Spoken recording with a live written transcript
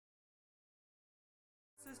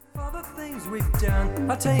For the things we've done,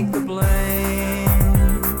 I take the blame.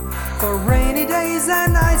 For rainy days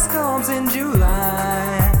and ice storms in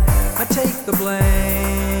July, I take the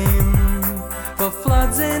blame. For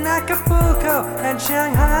floods in Acapulco and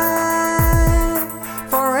Shanghai,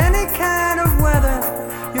 for any kind of weather,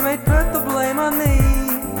 you may put the blame on me.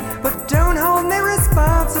 But don't hold me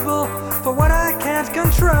responsible for what I can't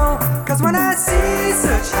control. Cause when I see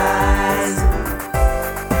such highs,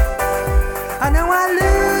 I know I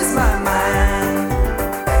lose my mind.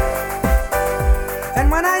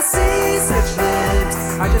 And when I see such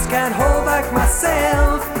lips, I just can't hold back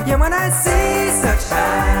myself. Yeah, when I see such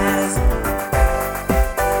eyes,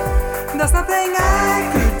 there's nothing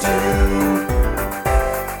I could do.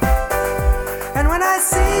 And when I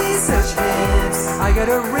see such lips, I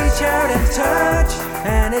gotta reach out and touch,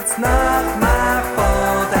 and it's not my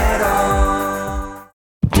fault at all.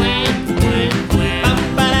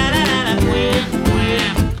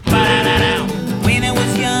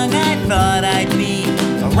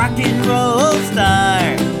 Rock and roll star,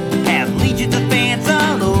 have legions of fans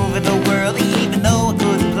all over the world, even though I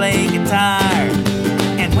couldn't play guitar.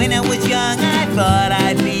 And when I was young, I thought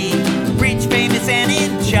I'd be rich, famous, and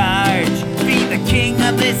in charge, be the king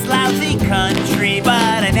of this lousy country.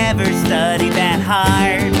 But I never studied that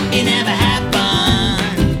hard. It never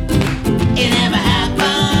happened. It never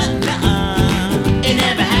happened. It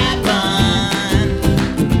never happened.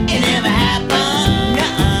 It never happened.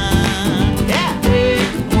 Yeah.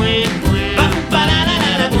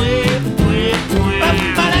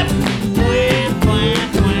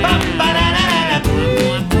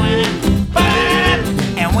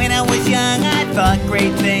 And when I was young, I thought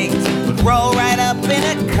great things would roll right up in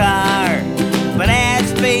a car. But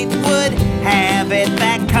as fate would have it,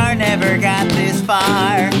 that car never got this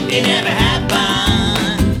far. It never happened.